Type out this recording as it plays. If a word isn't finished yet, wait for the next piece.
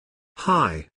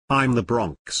Hi, I'm the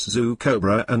Bronx Zoo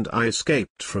Cobra and I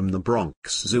escaped from the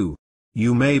Bronx Zoo.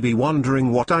 You may be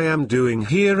wondering what I am doing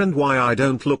here and why I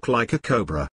don't look like a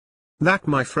cobra. That,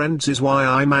 my friends, is why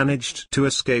I managed to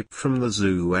escape from the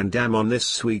zoo and am on this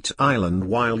sweet island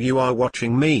while you are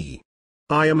watching me.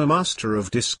 I am a master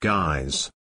of disguise.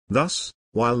 Thus,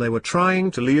 while they were trying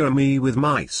to lure me with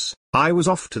mice, I was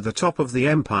off to the top of the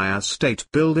Empire State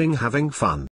Building having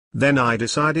fun. Then I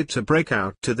decided to break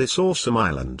out to this awesome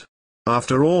island.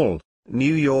 After all,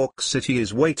 New York City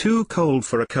is way too cold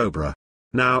for a cobra.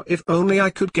 Now if only I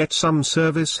could get some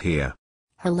service here.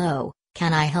 Hello,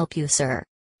 can I help you, sir?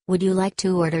 Would you like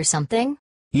to order something?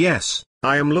 Yes,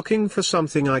 I am looking for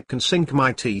something I can sink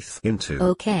my teeth into.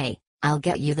 Okay, I'll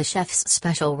get you the chef's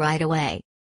special right away.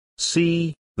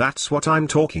 See, that's what I'm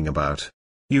talking about.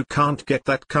 You can't get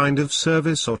that kind of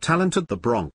service or talent at the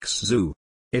Bronx Zoo.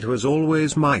 It was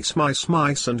always mice, mice,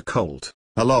 mice and cold.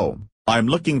 Hello, I'm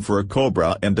looking for a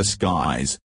cobra in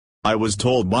disguise. I was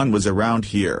told one was around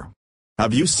here.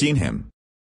 Have you seen him?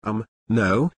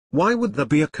 No, why would there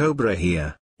be a cobra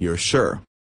here? You're sure?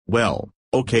 Well,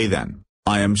 okay then.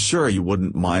 I am sure you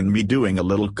wouldn't mind me doing a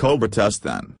little cobra test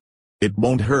then. It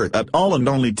won't hurt at all and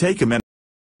only take a minute.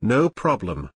 No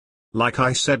problem. Like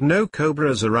I said, no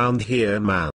cobras around here,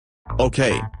 man.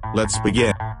 Okay, let's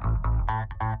begin.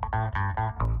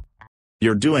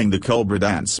 You're doing the cobra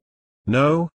dance.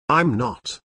 No, I'm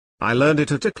not. I learned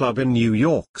it at a club in New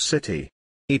York City.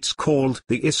 It's called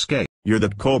the Escape. You're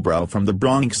that cobra from the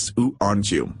Bronx Zoo,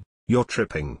 aren't you? You're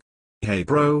tripping. Hey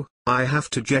bro, I have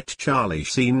to jet. Charlie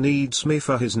Sheen needs me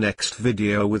for his next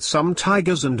video with some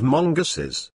tigers and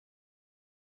mongooses.